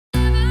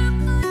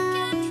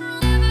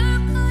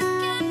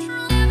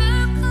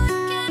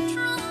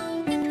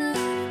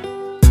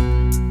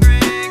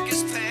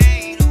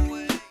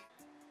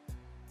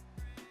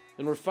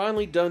And we're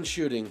finally done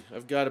shooting.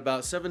 I've got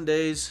about 7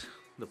 days.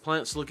 The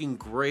plant's looking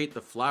great. The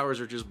flowers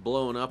are just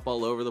blowing up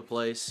all over the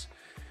place.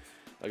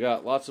 I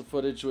got lots of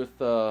footage with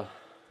the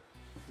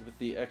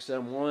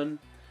XM1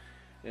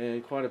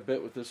 and quite a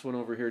bit with this one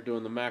over here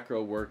doing the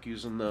macro work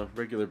using the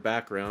regular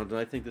background. And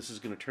I think this is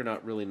going to turn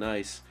out really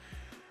nice.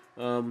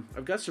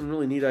 I've got some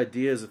really neat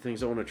ideas of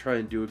things I want to try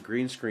and do with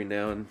green screen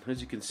now. And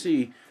as you can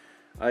see,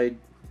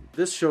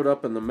 this showed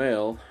up in the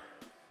mail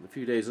a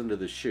few days into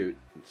the shoot,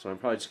 so I'm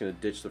probably just going to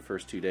ditch the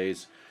first 2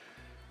 days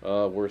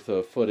worth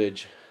of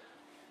footage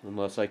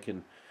unless I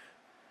can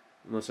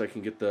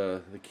get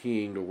the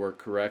keying to work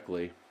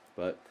correctly.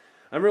 But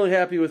I'm really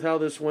happy with how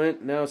this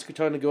went. Now it's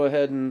time to go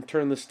ahead and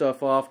turn this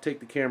stuff off, take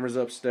the cameras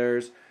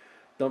upstairs,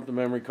 dump the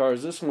memory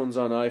cards. This one's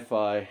on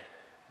iFi,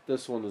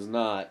 this one is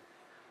not.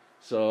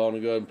 So I'm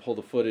gonna go ahead and pull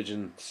the footage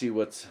and see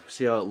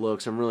how it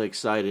looks. I'm really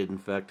excited. In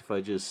fact, if I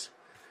just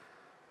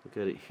look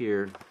at it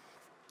here,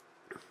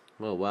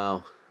 oh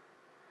wow.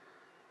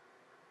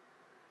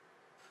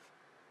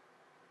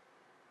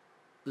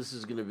 This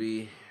is going to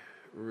be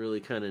really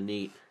kind of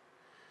neat.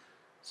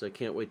 So I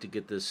can't wait to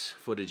get this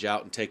footage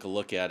out and take a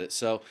look at it.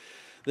 So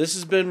this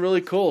has been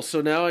really cool.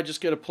 So now I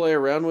just got to play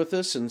around with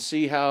this and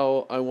see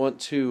how I want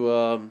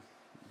to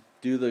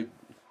do the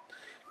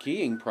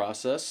keying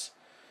process.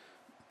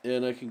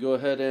 And I can go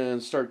ahead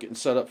and start getting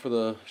set up for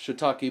the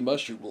shiitake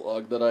mushroom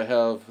vlog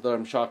that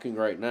I'm shocking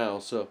right now.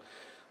 So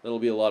that'll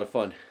be a lot of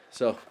fun.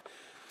 So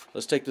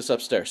let's take this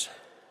upstairs.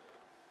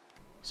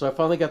 So I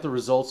finally got the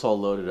results all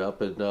loaded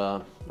up, and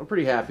I'm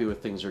pretty happy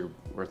with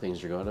where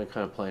things are going. I'm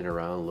kind of playing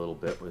around a little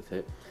bit with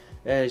it.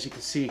 And as you can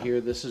see here,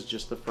 this is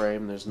just the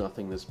frame. There's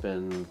nothing that's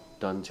been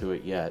done to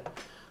it yet.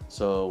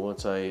 So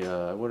once I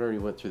already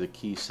went through the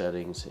key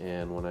settings,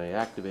 and when I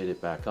activate it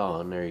back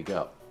on, there you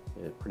go.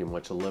 It pretty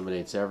much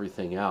eliminates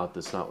everything out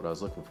that's not what I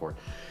was looking for.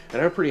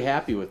 And I'm pretty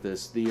happy with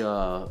this. The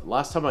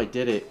last time I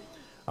did it,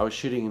 I was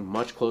shooting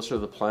much closer to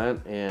the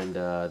plant, and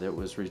that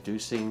was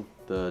reducing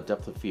the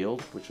depth of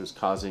field, which was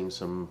causing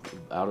some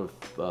out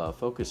of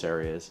focus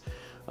areas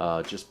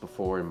just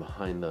before and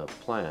behind the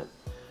plant.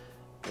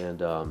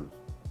 And I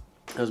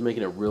was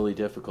making it really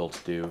difficult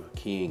to do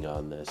keying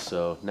on this.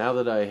 So now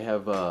that I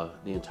have the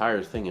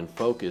entire thing in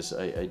focus,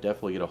 I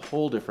definitely get a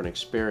whole different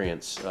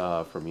experience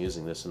from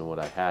using this than what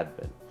I had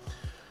been.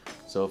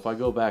 So if I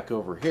go back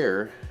over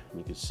here,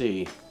 you can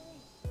see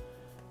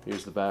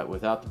here's the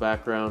without the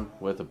background,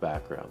 with the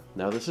background.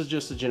 Now this is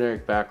just a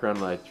generic background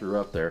that I threw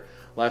up there.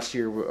 Last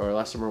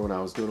summer when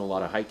I was doing a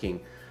lot of hiking,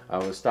 I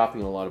was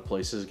stopping in a lot of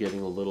places, getting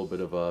a little bit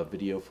of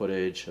video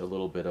footage, a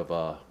little bit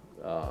of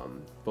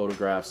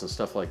photographs and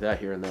stuff like that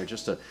here and there,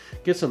 just to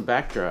get some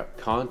backdrop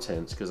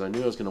contents, because I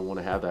knew I was going to want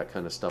to have that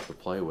kind of stuff to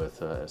play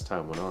with as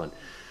time went on.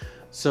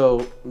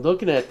 So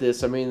looking at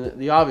this, I mean,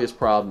 the obvious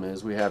problem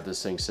is we have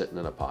this thing sitting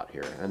in a pot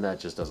here, and that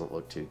just doesn't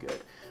look too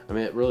good. I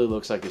mean, it really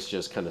looks like it's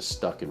just kind of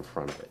stuck in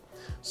front of it.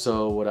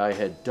 So what I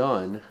had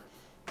done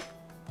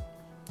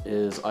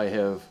is I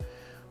have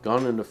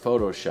gone into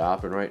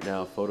Photoshop, and right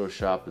now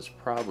Photoshop is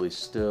probably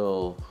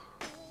still,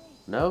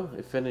 no,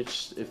 it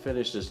finished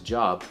its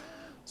job.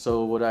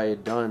 So what I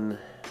had done,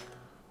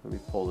 let me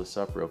pull this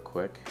up real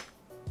quick.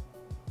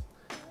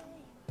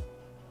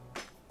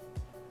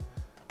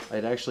 I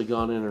had actually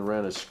gone in and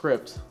ran a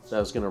script that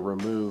was going to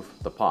remove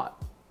the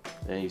pot,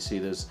 and you see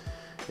this,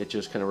 it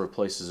just kind of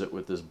replaces it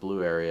with this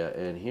blue area.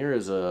 And here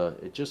is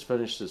it just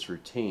finished its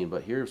routine,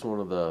 but here's one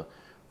of the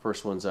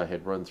first ones I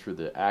had run through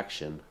the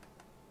action.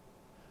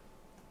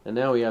 And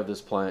now we have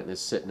this plant, and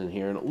it's sitting in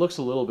here, and it looks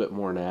a little bit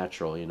more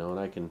natural, you know, and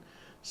I can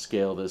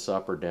scale this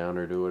up or down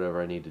or do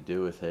whatever I need to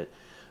do with it.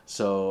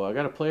 So I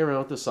got to play around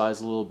with the size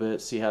a little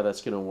bit, see how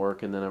that's going to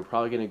work, and then I'm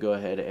probably going to go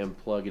ahead and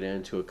plug it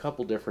into a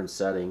couple different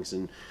settings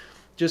and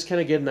just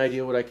kind of get an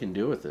idea what I can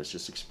do with this,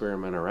 just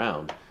experiment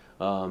around.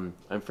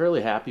 I'm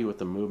fairly happy with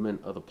the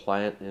movement of the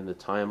plant in the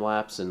time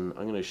lapse, and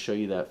I'm going to show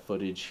you that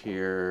footage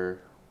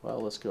here. Well,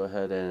 let's go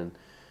ahead and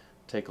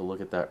take a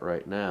look at that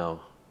right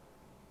now.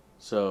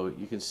 So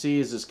you can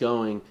see as it's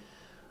going,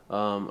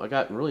 I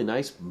got really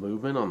nice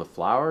movement on the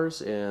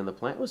flowers, and the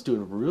plant was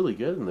doing really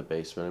good in the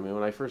basement. I mean,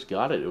 when I first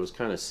got it, it was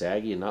kind of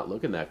saggy and not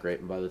looking that great,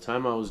 and by the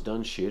time I was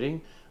done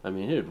shooting, I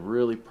mean, it had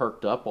really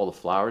perked up. All the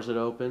flowers had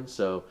opened,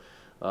 so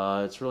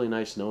it's really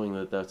nice knowing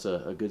that that's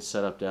a good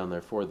setup down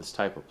there for this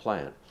type of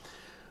plant.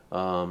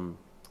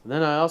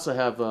 Then I also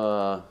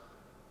have,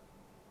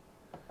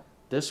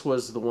 this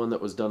was the one that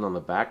was done on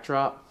the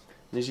backdrop,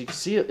 and as you can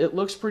see, it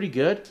looks pretty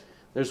good.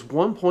 There's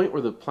one point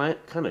where the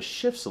plant kind of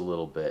shifts a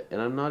little bit,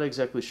 and I'm not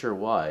exactly sure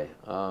why.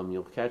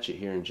 You'll catch it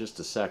here in just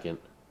a second.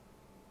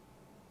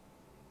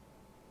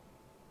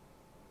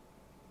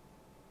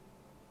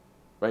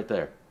 Right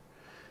there.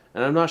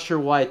 And I'm not sure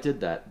why it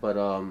did that, but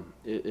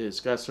it's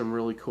got some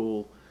really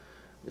cool,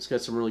 it's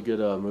got some really good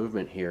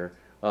movement here.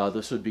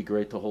 This would be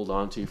great to hold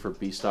on to for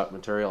B-stock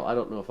material. I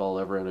don't know if I'll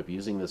ever end up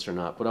using this or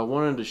not, but I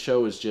wanted to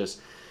show is just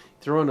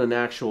throwing an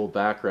actual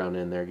background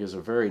in there gives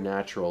a very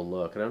natural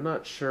look. And I'm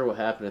not sure what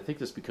happened. I think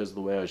that's because of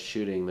the way I was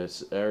shooting.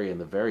 This area in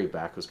the very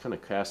back was kind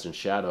of cast in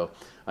shadow.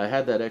 I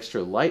had that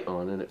extra light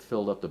on, and it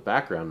filled up the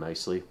background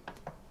nicely.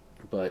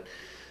 But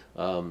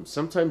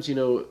sometimes, you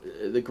know,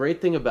 the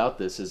great thing about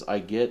this is I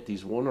get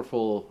these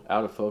wonderful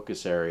out of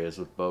focus areas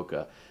with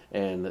bokeh,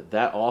 and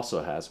that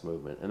also has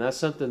movement, and that's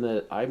something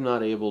that I'm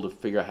not able to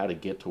figure out how to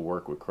get to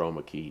work with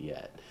Chroma Key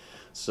yet.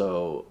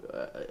 So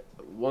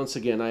once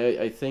again,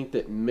 I think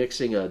that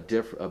mixing a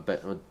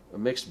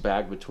mixed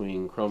bag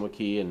between Chroma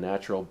Key and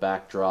natural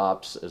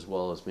backdrops, as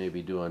well as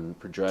maybe doing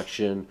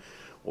projection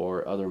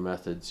or other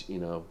methods, you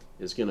know,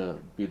 is going to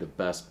be the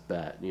best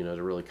bet, you know,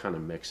 to really kind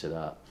of mix it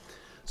up.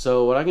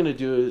 So what I'm going to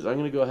do is I'm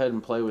going to go ahead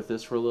and play with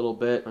this for a little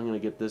bit. I'm going to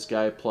get this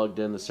guy plugged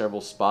into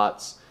several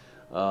spots,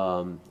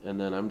 and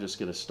then I'm just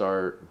going to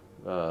start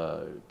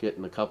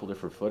getting a couple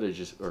different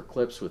footages or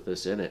clips with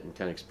this in it and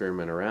kind of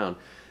experiment around.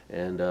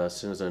 And as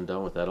soon as I'm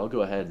done with that, I'll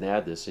go ahead and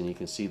add this, and you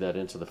can see that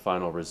into the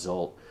final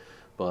result.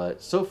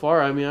 But so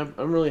far, I mean,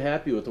 I'm really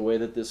happy with the way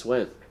that this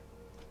went.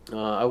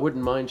 I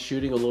wouldn't mind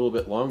shooting a little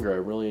bit longer. I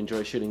really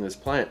enjoy shooting this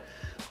plant.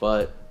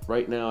 But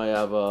right now I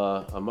have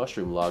a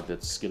mushroom log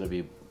that's going to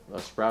be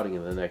sprouting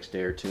in the next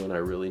day or two, and I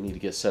really need to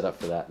get set up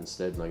for that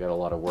instead, and I got a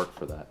lot of work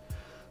for that.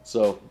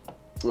 So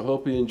I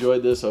hope you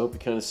enjoyed this. I hope you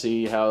kind of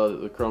see how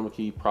the Chroma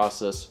Key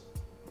process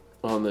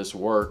on this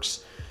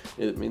works.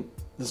 I mean,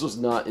 this was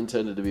not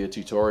intended to be a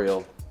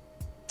tutorial.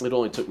 It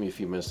only took me a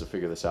few minutes to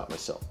figure this out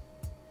myself.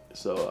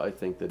 So I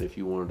think that if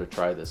you wanted to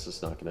try this,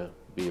 it's not going to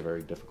be a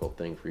very difficult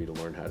thing for you to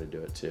learn how to do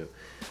it too.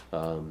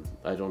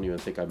 I don't even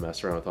think I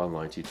mess around with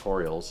online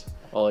tutorials.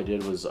 All I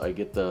did was I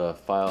get the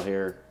file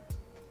here,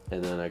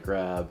 and then I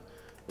grab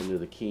into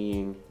the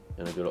keying,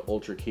 and I go to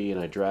Ultra Key,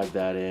 and I drag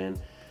that in,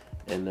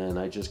 and then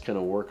I just kind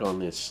of work on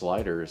these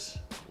sliders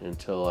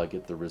until I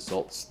get the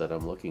results that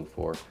I'm looking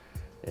for.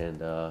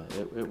 And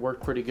it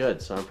worked pretty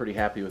good, so I'm pretty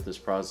happy with this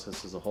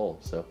process as a whole.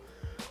 So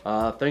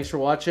thanks for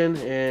watching,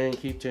 and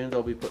keep tuned.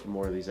 I'll be putting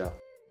more of these out.